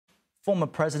Former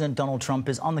President Donald Trump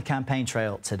is on the campaign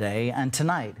trail today, and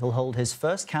tonight he'll hold his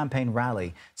first campaign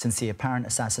rally since the apparent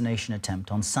assassination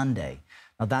attempt on Sunday.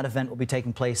 Now, that event will be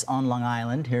taking place on Long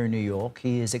Island here in New York.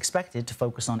 He is expected to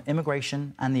focus on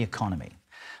immigration and the economy.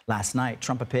 Last night,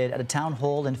 Trump appeared at a town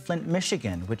hall in Flint,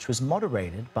 Michigan, which was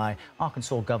moderated by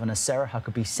Arkansas Governor Sarah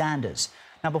Huckabee Sanders.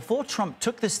 Now, before Trump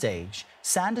took the stage,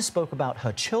 Sanders spoke about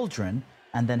her children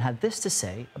and then had this to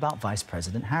say about Vice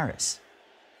President Harris.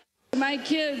 My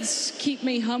kids keep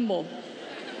me humble.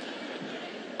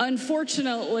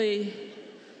 Unfortunately,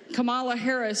 Kamala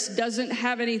Harris doesn't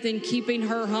have anything keeping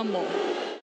her humble.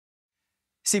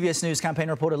 CBS News campaign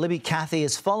reporter Libby Cathey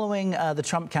is following the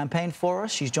Trump campaign for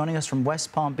us. She's joining us from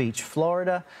West Palm Beach,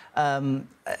 Florida.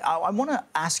 I want to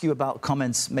ask you about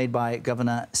comments made by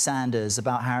Governor Sanders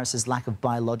about Harris's lack of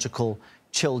biological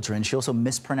children. She also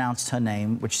mispronounced her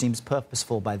name, which seems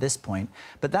purposeful by this point.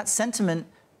 But that sentiment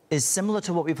is similar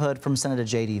to what we've heard from Senator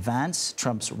J.D. Vance,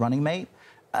 Trump's running mate,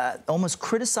 almost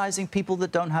criticizing people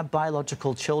that don't have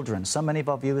biological children. So many of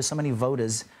our viewers, so many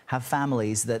voters have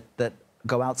families that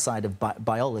go outside of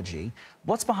biology.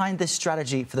 What's behind this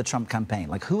strategy for the Trump campaign?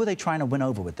 Like, who are they trying to win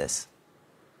over with this?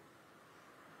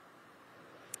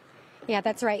 Yeah,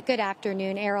 that's right. Good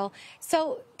afternoon, Errol.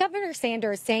 So Governor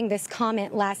Sanders saying this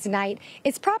comment last night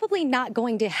is probably not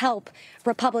going to help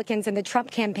Republicans in the Trump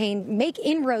campaign make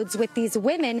inroads with these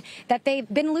women that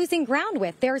they've been losing ground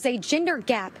with. There's a gender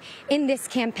gap in this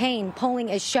campaign, polling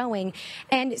is showing.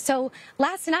 And so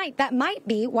last night, that might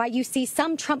be why you see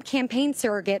some Trump campaign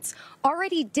surrogates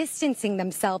already distancing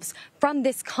themselves from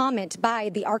this comment by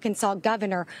the Arkansas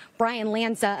governor. Brian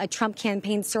Lanza, a Trump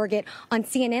campaign surrogate on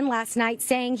CNN last night,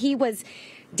 saying he was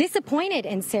disappointed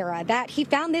in Sarah, that he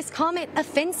found this comment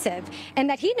offensive, and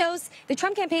that he knows the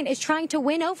Trump campaign is trying to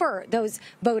win over those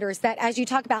voters that, as you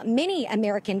talk about, many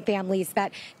American families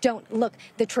that don't look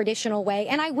the traditional way.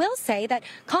 And I will say that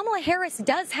Kamala Harris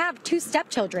does have two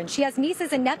stepchildren. She has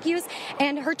nieces and nephews,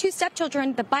 and her two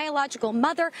stepchildren, the biological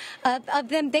mother of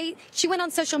them, she went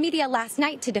on social media last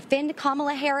night to defend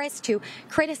Kamala Harris, to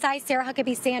criticize Sarah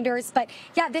Huckabee Sanders. But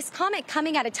yeah, this comment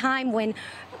coming at a time when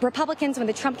Republicans, when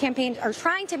the Trump campaign are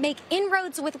trying to make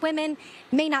inroads with women,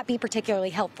 may not be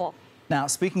particularly helpful. Now,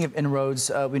 speaking of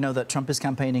inroads, we know that Trump is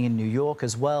campaigning in New York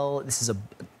as well. This is,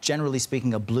 generally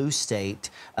speaking, a blue state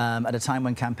at a time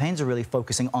when campaigns are really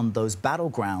focusing on those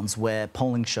battlegrounds where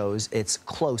polling shows it's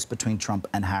close between Trump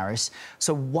and Harris.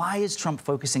 So why is Trump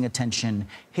focusing attention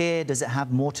here? Does it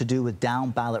have more to do with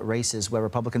down-ballot races where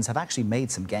Republicans have actually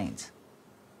made some gains?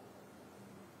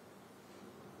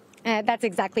 That's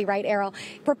exactly right, Errol.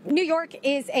 New York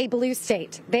is a blue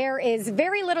state. There is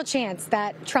very little chance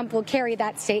that Trump will carry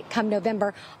that state come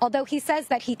November, although he says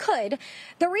that he could.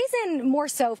 The reason more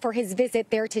so for his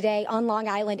visit there today on Long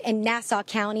Island in Nassau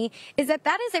County is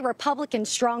that is a Republican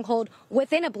stronghold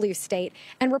within a blue state,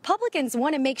 and Republicans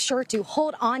want to make sure to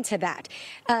hold on to that.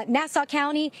 Nassau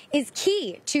County is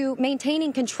key to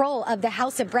maintaining control of the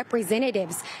House of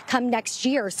Representatives come next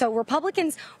year. So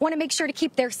Republicans want to make sure to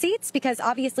keep their seats because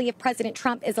obviously if President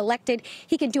Trump is elected,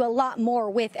 he can do a lot more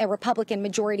with a Republican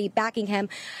majority backing him.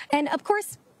 And of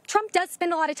course, Trump does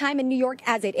spend a lot of time in New York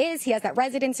as it is. He has that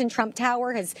residence in Trump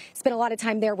Tower, has spent a lot of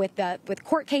time there with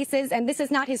court cases. And this is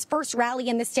not his first rally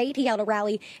in the state. He held a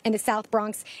rally in the South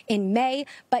Bronx in May.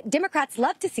 But Democrats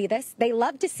love to see this. They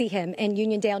love to see him in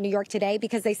Uniondale, New York today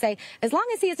because they say as long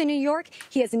as he is in New York,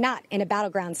 he is not in a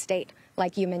battleground state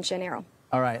like you mentioned, Errol.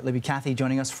 All right, Libby Cathey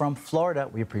joining us from Florida.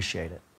 We appreciate it.